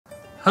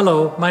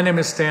Hello, my name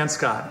is Stan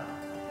Scott.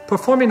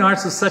 Performing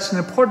arts is such an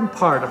important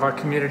part of our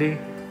community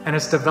and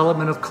its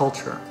development of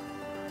culture.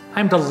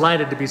 I'm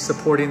delighted to be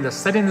supporting the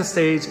Setting the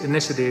Stage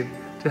initiative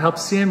to help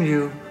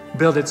CMU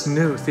build its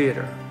new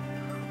theater.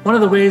 One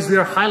of the ways we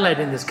are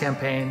highlighting this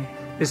campaign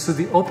is through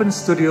the Open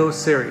Studio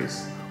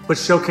series, which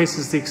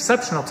showcases the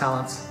exceptional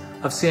talents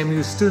of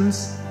CMU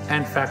students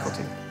and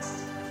faculty.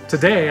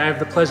 Today, I have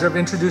the pleasure of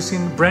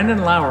introducing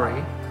Brandon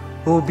Lowry,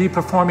 who will be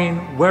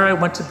performing Where I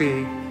Want to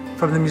Be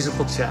from the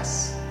musical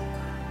Chess.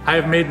 I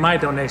have made my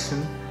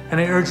donation,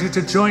 and I urge you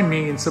to join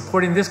me in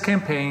supporting this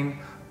campaign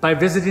by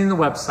visiting the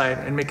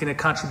website and making a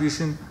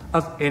contribution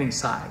of any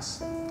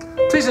size.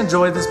 Please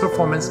enjoy this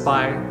performance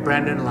by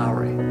Brandon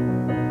Lowry.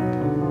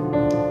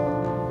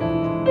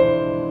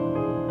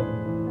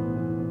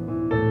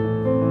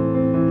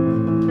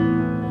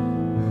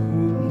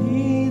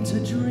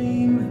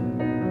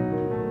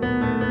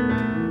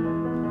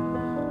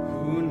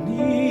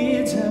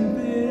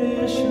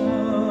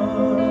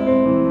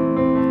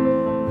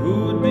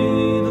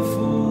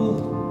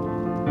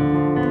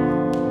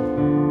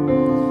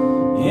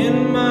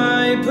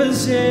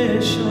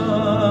 Position.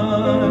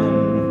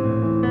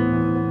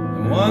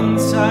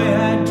 Once I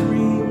had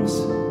dreams,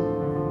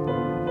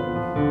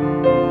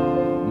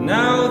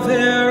 now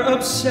they're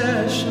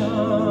obsessions.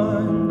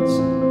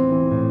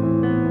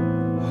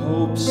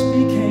 Hopes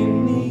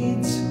became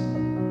needs,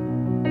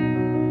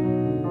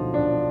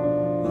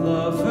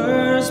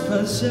 lovers'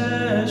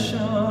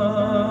 possessions.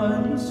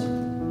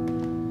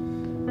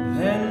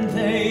 Then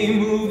they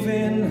move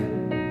in,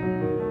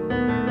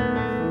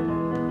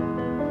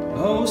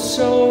 oh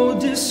so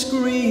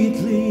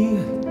discreetly,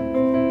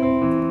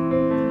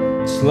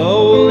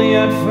 slowly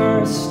at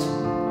first,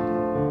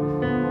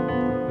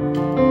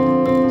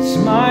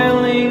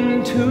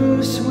 smiling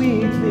too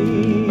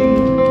sweetly.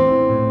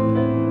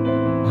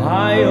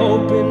 I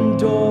opened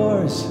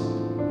doors,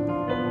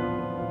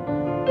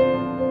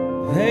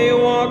 they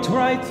walked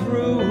right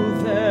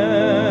through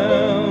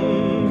them,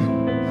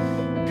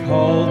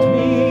 called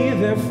me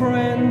their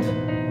friend.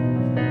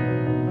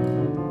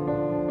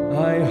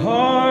 I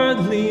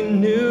hardly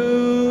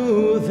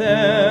knew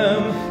them.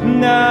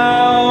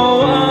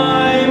 Now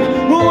I'm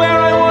where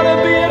I want to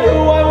be and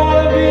who I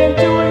want to be and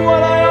doing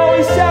what I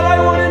always said I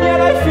would, and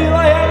yet I feel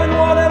I haven't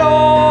won at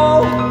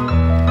all.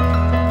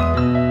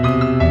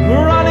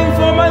 Running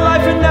for my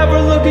life and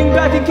never looking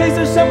back in case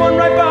there's someone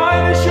right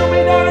behind to shoot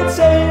me down and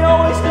say he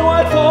always knew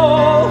I'd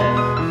fall.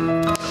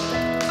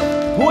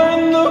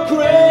 When the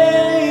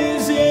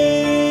crazy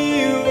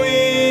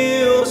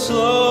wheel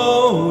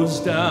slows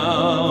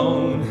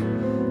down,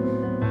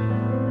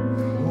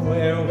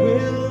 where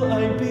will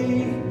I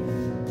be?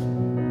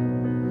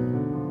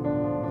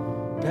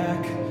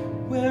 Back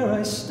where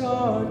I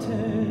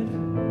started.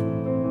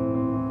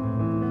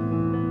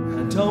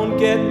 Don't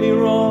get me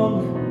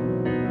wrong,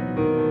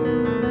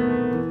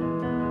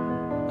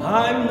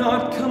 I'm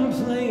not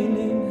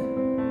complaining.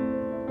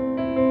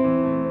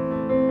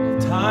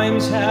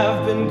 Times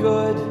have been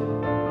good,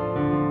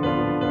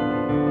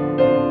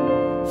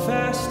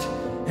 fast,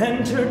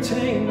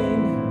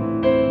 entertaining.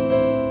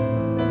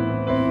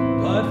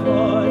 But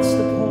what's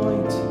the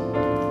point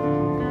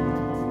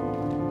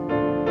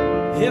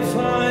if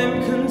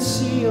I'm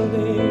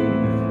concealing